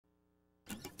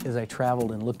As I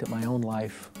traveled and looked at my own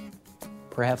life,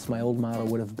 perhaps my old motto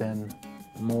would have been,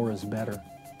 more is better.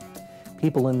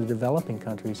 People in the developing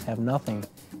countries have nothing,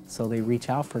 so they reach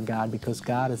out for God because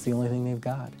God is the only thing they've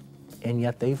got. And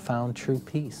yet they've found true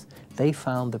peace. They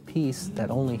found the peace that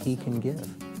only He can give.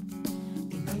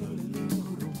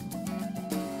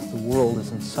 The world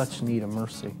is in such need of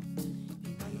mercy.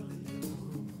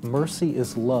 Mercy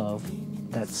is love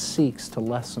that seeks to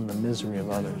lessen the misery of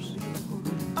others.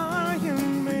 I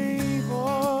am a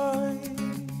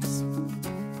voice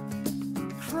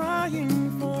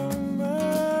crying for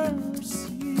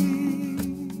mercy.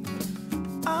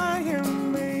 I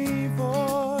am a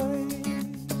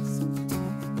voice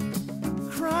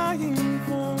crying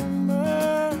for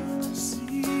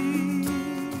mercy.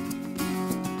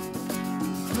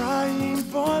 Crying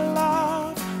for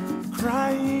love,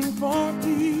 crying for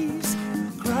peace,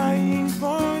 crying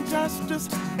for justice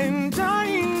and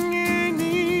dying in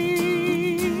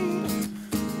need.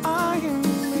 I am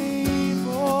a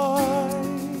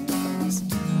voice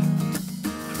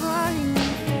crying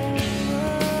for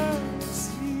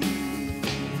mercy.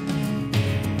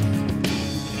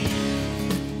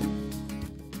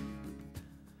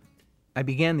 I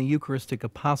began the Eucharistic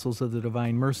Apostles of the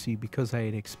Divine Mercy because I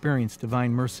had experienced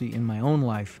divine mercy in my own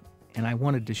life, and I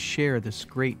wanted to share this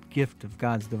great gift of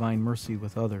God's divine mercy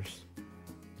with others.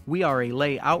 We are a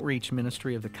lay outreach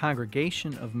ministry of the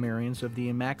Congregation of Marians of the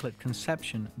Immaculate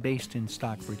Conception based in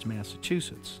Stockbridge,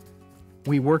 Massachusetts.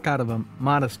 We work out of a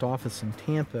modest office in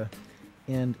Tampa,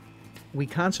 and we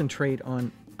concentrate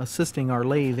on assisting our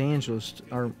lay evangelists,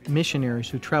 our missionaries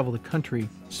who travel the country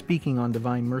speaking on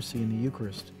divine mercy in the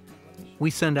Eucharist. We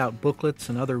send out booklets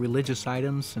and other religious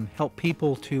items and help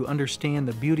people to understand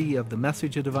the beauty of the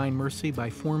message of divine mercy by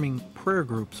forming prayer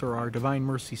groups or our Divine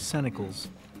Mercy Cenacles.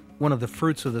 One of the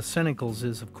fruits of the Cenacles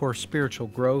is, of course, spiritual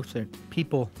growth, that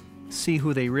people see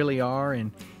who they really are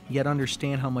and yet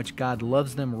understand how much God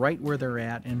loves them right where they're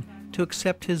at, and to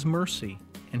accept His mercy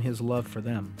and His love for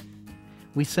them.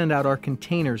 We send out our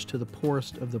containers to the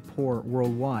poorest of the poor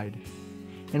worldwide,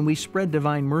 and we spread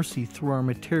divine mercy through our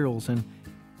materials and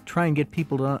try and get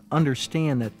people to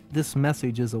understand that this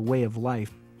message is a way of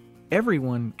life.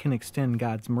 Everyone can extend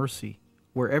God's mercy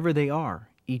wherever they are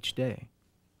each day.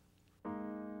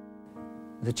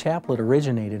 The chaplet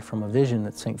originated from a vision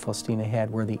that St. Faustina had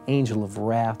where the angel of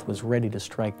wrath was ready to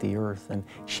strike the earth, and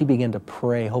she began to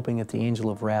pray, hoping that the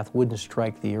angel of wrath wouldn't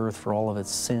strike the earth for all of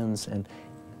its sins, and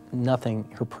nothing,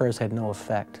 her prayers had no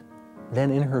effect.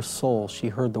 Then in her soul she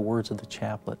heard the words of the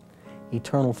chaplet,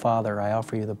 "Eternal Father, I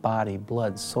offer you the body,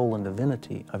 blood, soul, and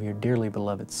divinity of your dearly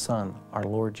beloved Son, our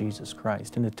Lord Jesus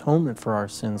Christ, in atonement for our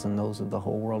sins and those of the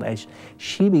whole world." As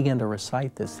she began to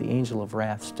recite this, the angel of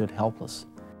wrath stood helpless.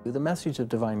 The message of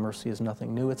divine mercy is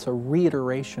nothing new. It's a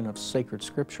reiteration of sacred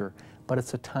scripture, but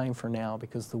it's a time for now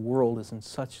because the world is in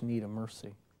such need of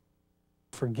mercy.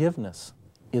 Forgiveness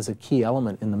is a key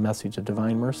element in the message of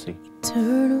divine mercy.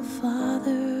 Eternal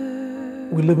Father,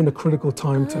 we live in a critical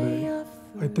time today.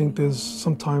 I think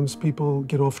sometimes people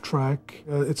get off track.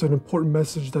 It's an important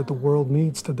message that the world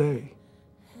needs today,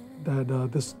 that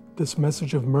this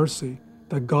message of mercy,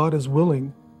 that God is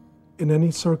willing in any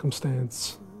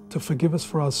circumstance to forgive us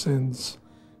for our sins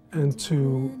and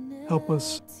to help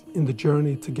us in the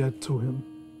journey to get to Him.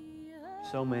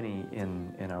 So many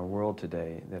in our world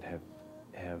today that have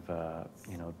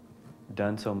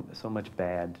done so much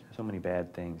bad, so many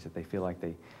bad things that they feel like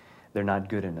they're not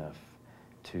good enough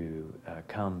to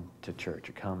come to church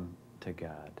or come to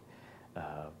God.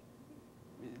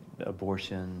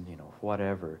 Abortion,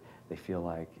 whatever. They feel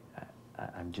like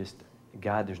I'm just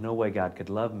God. There's no way God could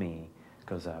love me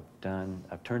because I've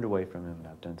turned away from Him and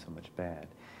I've done so much bad.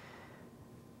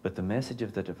 But the message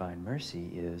of the divine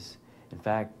mercy is, in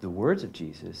fact, the words of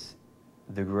Jesus: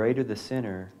 the greater the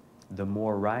sinner, the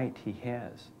more right he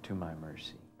has to my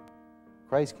mercy.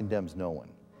 Christ condemns no one.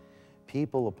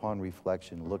 People, upon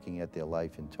reflection, looking at their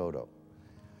life in toto,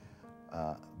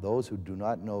 those who do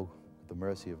not know the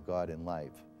mercy of God in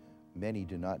life, many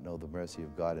do not know the mercy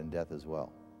of God in death as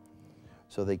well.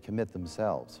 So they commit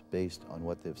themselves based on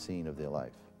what they've seen of their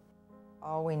life.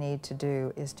 All we need to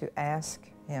do is to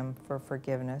ask Him for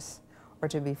forgiveness, or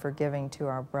to be forgiving to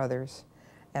our brothers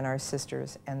and our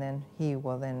sisters, and then He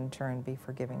will then in turn be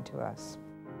forgiving to us.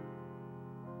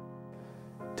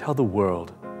 Tell the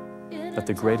world that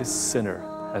the greatest sinner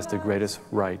has the greatest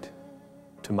right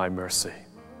to my mercy.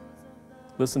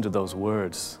 Listen to those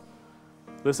words.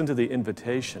 Listen to the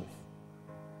invitation.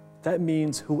 That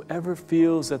means whoever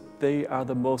feels that they are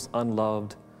the most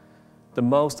unloved, the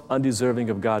most undeserving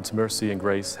of God's mercy and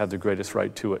grace, have the greatest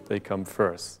right to it. They come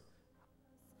first.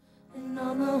 and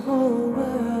on the whole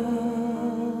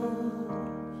world.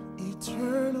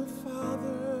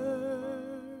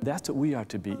 That's what we are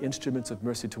to be, instruments of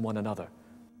mercy to one another.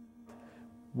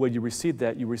 When you receive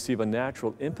that, you receive a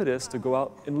natural impetus to go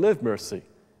out and live mercy.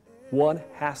 One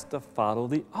has to follow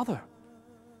the other.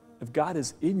 If God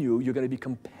is in you, you're going to be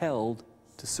compelled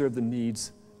to serve the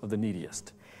needs of the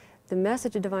neediest. The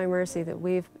message of divine mercy that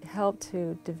we've helped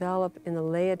to develop in the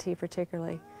laity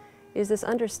particularly is this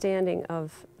understanding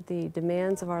of the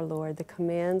demands of our Lord, the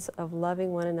commands of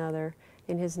loving one another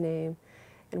in His name,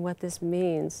 and what this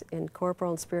means in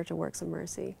corporal and spiritual works of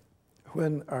mercy.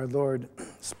 When our Lord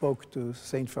spoke to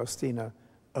Saint Faustina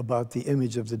about the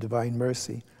image of the divine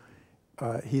mercy,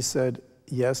 He said,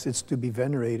 yes, it's to be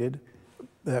venerated.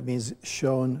 That means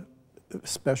shown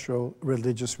special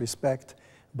religious respect,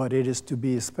 but it is to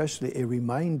be especially a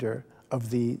reminder of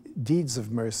the deeds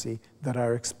of mercy that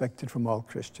are expected from all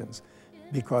Christians.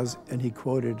 Because, and he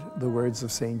quoted the words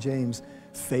of St. James,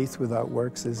 faith without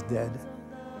works is dead.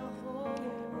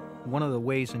 One of the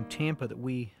ways in Tampa that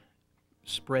we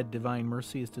spread divine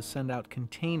mercy is to send out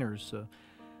containers,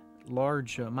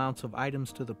 large amounts of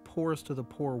items to the poorest of the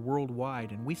poor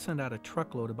worldwide, and we send out a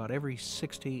truckload about every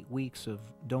 6 to 8 weeks of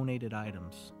donated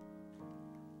items.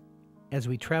 As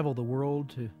we travel the world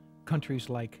to countries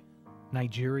like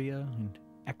Nigeria and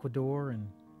Ecuador and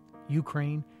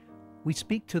Ukraine, we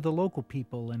speak to the local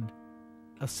people and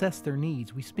assess their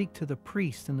needs. We speak to the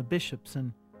priests and the bishops,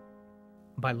 and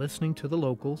by listening to the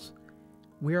locals,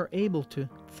 we are able to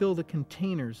fill the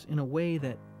containers in a way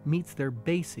that meets their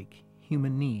basic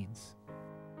human needs.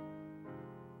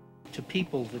 To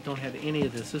people that don't have any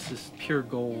of this is pure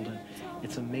gold, and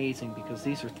it's amazing because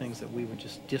these are things that we would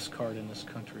just discard in this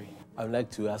country. I would like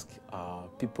to ask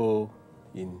people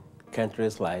in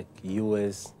countries like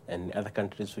US and other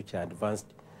countries which are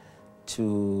advanced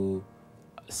to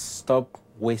stop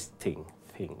wasting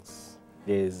things.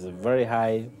 There's a very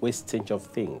high wastage of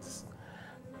things.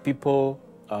 People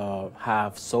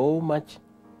have so much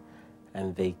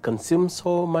and they consume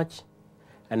so much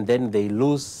and then they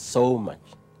lose so much.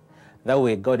 That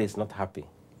way God is not happy.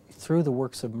 Through the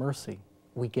works of mercy,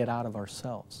 we get out of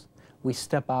ourselves. We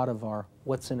step out of our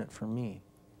what's in it for me,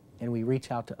 and we reach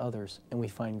out to others and we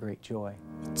find great joy.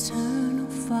 Eternal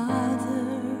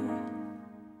Father.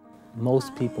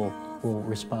 Most people will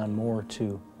respond more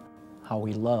to how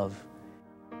we love.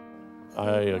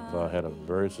 I had a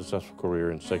very successful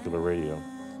career in secular radio.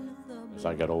 As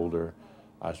I got older,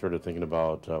 I started thinking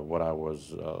about what I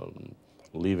was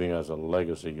leaving as a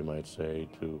legacy, you might say,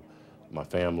 to my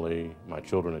family, my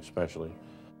children especially.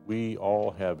 We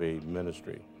all have a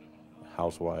ministry,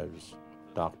 housewives,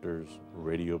 doctors,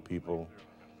 radio people,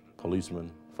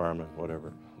 policemen, firemen,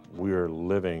 whatever. We are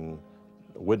living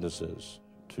witnesses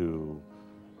to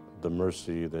the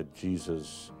mercy that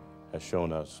Jesus has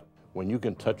shown us. When you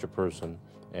can touch a person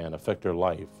and affect their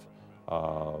life,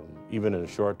 even in the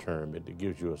short term, it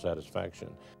gives you a satisfaction.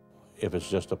 If it's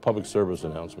just a public service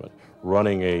announcement,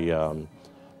 running a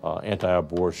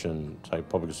anti-abortion type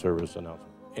public service announcement.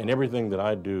 In everything that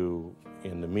I do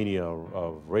in the media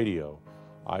of radio,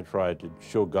 I try to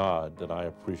show God that I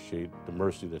appreciate the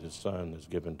mercy that His Son has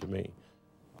given to me.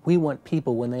 We want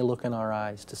people, when they look in our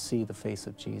eyes, to see the face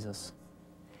of Jesus.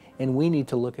 And we need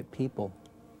to look at people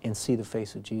and see the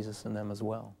face of Jesus in them as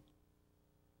well.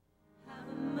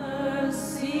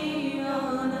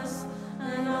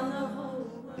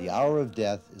 The hour of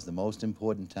death is the most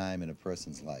important time in a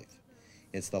person's life.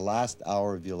 It's the last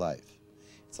hour of your life.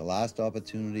 It's the last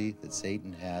opportunity that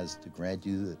Satan has to grant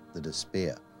you the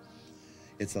despair.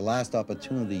 It's the last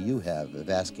opportunity you have of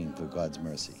asking for God's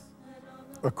mercy.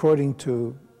 According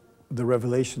to the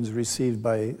revelations received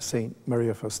by Saint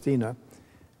Maria Faustina,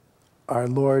 our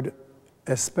Lord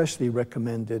especially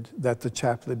recommended that the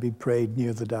chaplet be prayed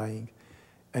near the dying.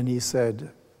 And He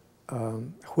said,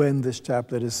 when this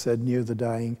chaplet is said near the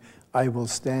dying, I will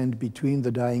stand between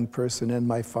the dying person and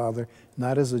my Father,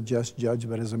 not as a just judge,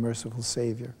 but as a merciful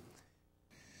Savior.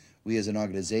 We as an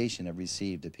organization have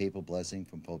received a papal blessing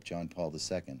from Pope John Paul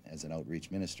II as an outreach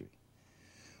ministry.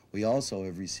 We also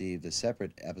have received a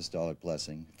separate apostolic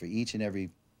blessing for each and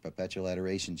every perpetual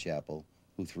adoration chapel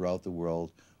who throughout the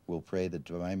world will pray the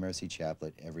Divine Mercy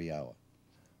Chaplet every hour.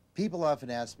 People often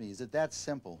ask me, is it that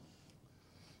simple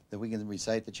that we can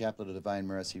recite the Chaplet of Divine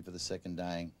Mercy for the sick and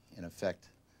dying and affect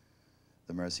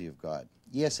the mercy of God?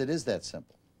 Yes, it is that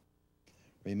simple.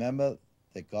 Remember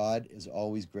that God is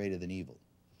always greater than evil.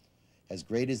 As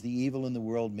great as the evil in the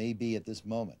world may be at this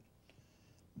moment,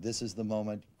 this is the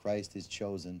moment Christ has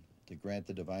chosen to grant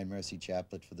the Divine Mercy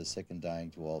Chaplet for the sick and dying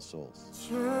to all souls.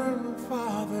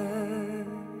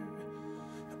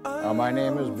 My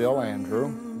name is Bill Andrew.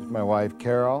 My wife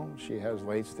Carol, she has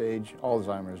late-stage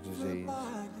Alzheimer's disease.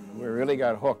 We really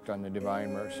got hooked on the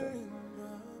Divine Mercy.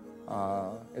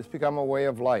 It's become a way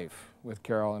of life with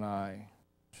Carol and I.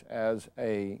 As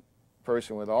a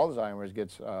person with Alzheimer's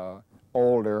gets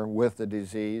older with the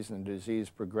disease and the disease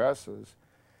progresses,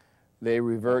 they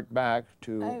revert back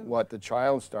to what the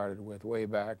child started with way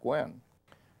back when.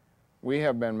 We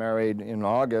have been married in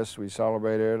August. We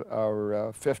celebrated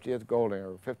our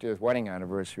 50th wedding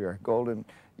anniversary, our golden,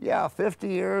 50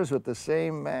 years with the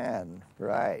same man,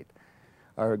 right.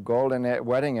 Our golden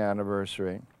wedding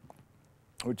anniversary,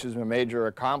 which is a major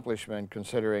accomplishment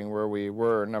considering where we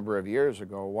were a number of years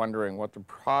ago, wondering what the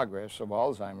progress of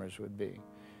Alzheimer's would be.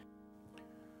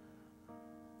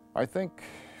 I think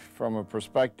from a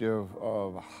perspective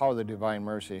of how the Divine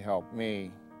Mercy helped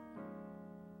me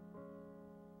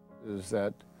is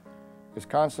that it's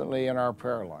constantly in our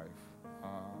prayer life.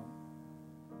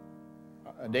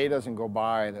 A day doesn't go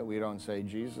by that we don't say,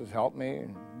 Jesus, help me,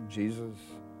 Jesus,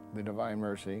 the Divine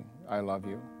Mercy, I love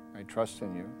you, I trust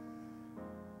in you.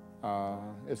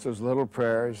 It's those little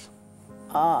prayers.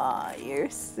 Aw,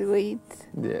 you're sweet.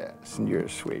 Yes, and you're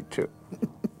sweet too.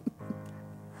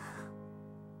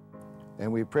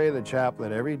 And we pray the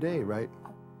chaplet every day, right?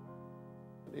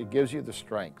 It gives you the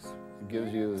strength. It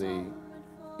gives you the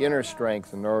inner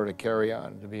strength in order to carry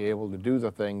on, to be able to do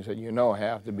the things that you know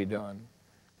have to be done.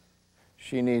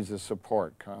 She needs the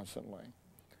support constantly.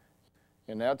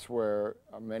 And that's where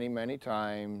many, many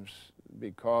times,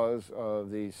 because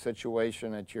of the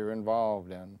situation that you're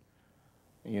involved in,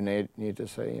 you need to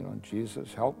say, you know,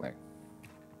 Jesus, help me.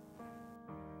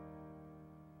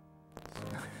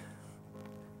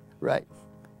 Right.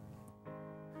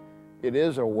 It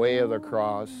is a way of the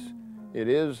cross. It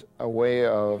is a way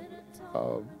of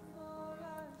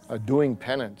doing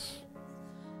penance.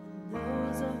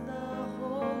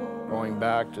 Going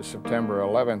back to September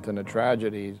 11th and the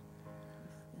tragedies,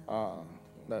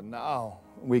 that now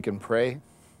we can pray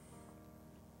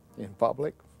in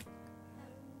public.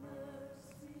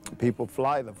 People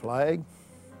fly the flag.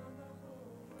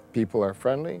 People are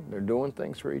friendly. They're doing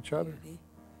things for each other.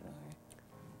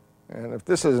 And if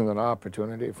this isn't an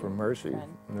opportunity for mercy,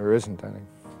 there isn't any.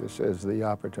 This is the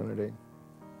opportunity.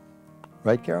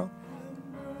 Right, Carol?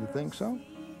 You think so?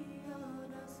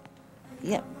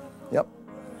 Yep. Yep.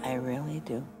 I really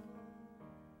do.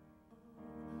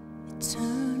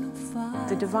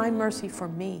 The Divine Mercy for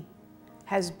me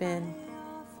has been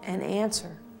an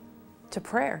answer to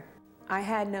prayer. I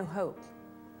had no hope.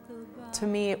 To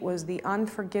me, it was the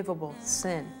unforgivable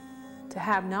sin to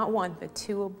have not one but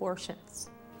 2 abortions.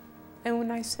 And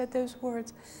when I said those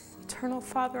words, Eternal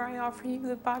Father, I offer you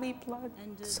the body, blood,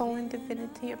 soul, and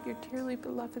divinity of your dearly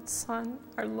beloved Son,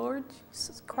 our Lord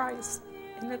Jesus Christ,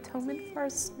 in atonement for our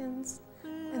sins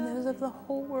and those of the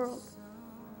whole world.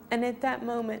 And at that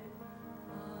moment,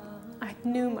 I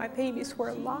knew my babies were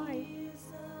alive.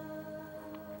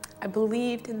 I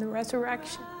believed in the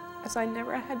resurrection as I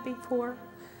never had before.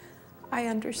 I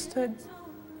understood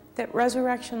that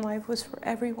resurrection life was for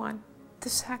everyone. The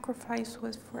sacrifice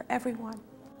was for everyone.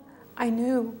 I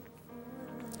knew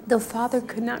the Father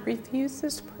could not refuse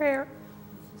this prayer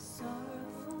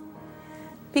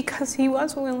because he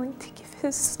was willing to give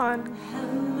his Son.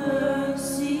 Have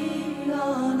mercy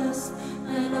on us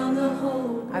and on the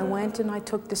whole. I went and I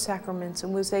took the sacraments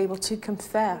and was able to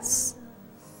confess.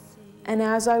 And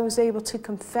as I was able to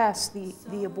confess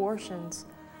the abortions,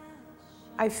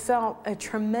 I felt a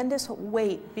tremendous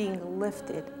weight being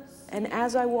lifted. And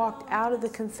as I walked out of the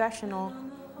confessional,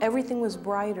 everything was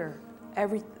brighter.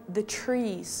 The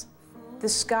trees, the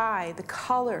sky, the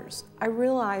colors. I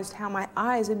realized how my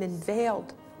eyes had been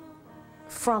veiled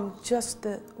from just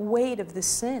the weight of the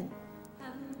sin.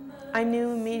 I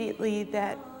knew immediately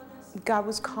that God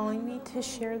was calling me to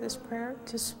share this prayer,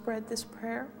 to spread this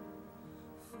prayer.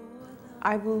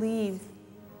 I believe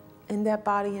in that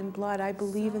body and blood. I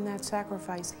believe in that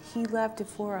sacrifice. He left it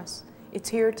for us. It's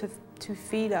here to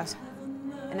feed us.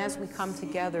 And as we come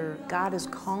together, God is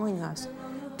calling us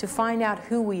to find out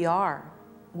who we are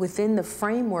within the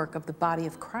framework of the body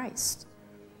of Christ.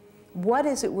 What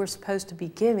is it we're supposed to be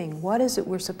giving? What is it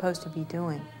we're supposed to be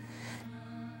doing?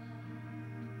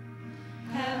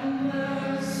 Have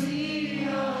mercy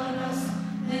on us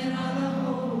and on the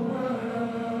whole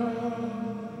world.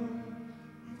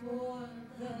 For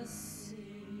the sake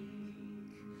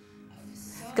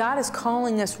of God is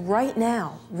calling us right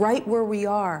now, right where we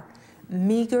are,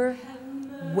 meager,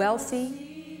 wealthy,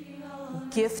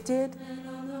 gifted,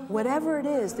 whatever it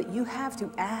is that you have to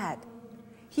add.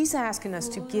 He's asking us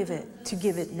to give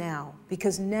it now,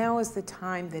 because now is the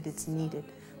time that it's needed.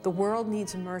 The world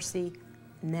needs mercy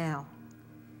now.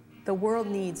 The world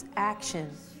needs action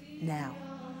now.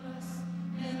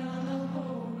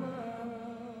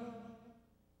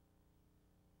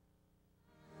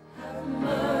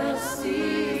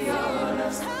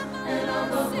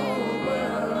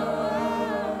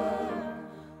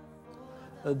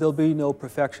 There'll be no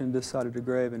perfection this side of the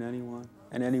grave in anyone,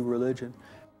 in any religion.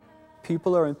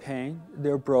 People are in pain,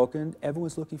 they're broken,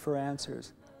 everyone's looking for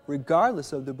answers,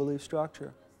 regardless of their belief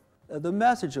structure. The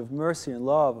message of mercy and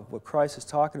love, of what Christ is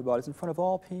talking about, is in front of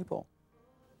all people.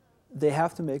 They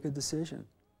have to make a decision.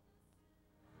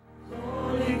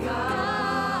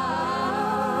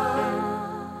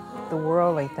 The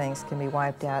worldly things can be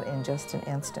wiped out in just an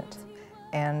instant.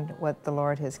 And what the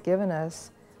Lord has given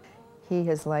us, He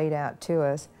has laid out to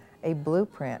us a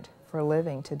blueprint for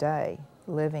living today,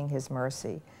 living His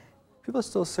mercy. People are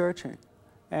still searching,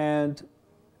 and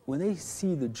when they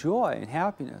see the joy and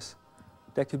happiness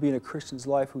that could be in a Christian's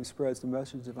life who spreads the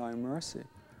message of divine mercy,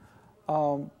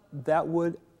 that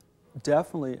would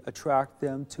definitely attract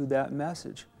them to that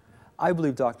message. I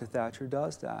believe Dr. Thatcher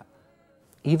does that.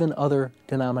 Even other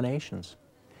denominations.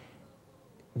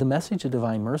 The message of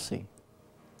divine mercy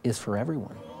is for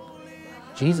everyone.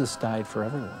 Jesus died for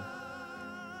everyone.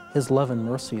 His love and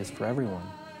mercy is for everyone.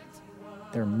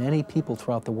 There are many people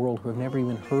throughout the world who have never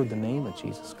even heard the name of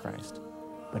Jesus Christ,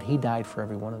 but He died for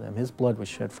every one of them. His blood was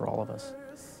shed for all of us.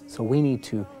 So we need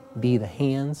to be the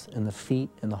hands and the feet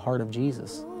and the heart of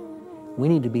Jesus. We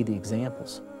need to be the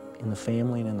examples in the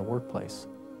family and in the workplace.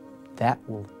 That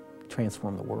will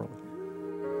transform the world.